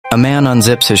A man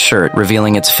unzips his shirt,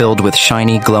 revealing it's filled with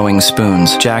shiny, glowing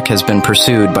spoons. Jack has been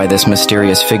pursued by this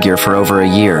mysterious figure for over a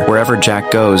year. Wherever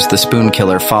Jack goes, the spoon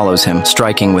killer follows him,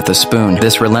 striking with a spoon.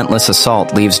 This relentless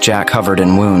assault leaves Jack covered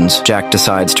in wounds. Jack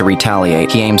decides to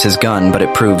retaliate. He aims his gun, but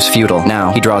it proves futile.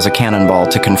 Now, he draws a cannonball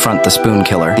to confront the spoon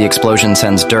killer. The explosion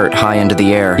sends dirt high into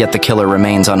the air, yet the killer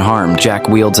remains unharmed. Jack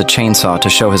wields a chainsaw to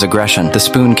show his aggression. The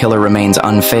spoon killer remains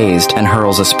unfazed and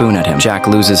hurls a spoon at him. Jack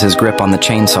loses his grip on the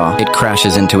chainsaw. It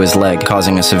crashes into his leg,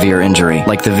 causing a severe injury,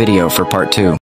 like the video for part 2.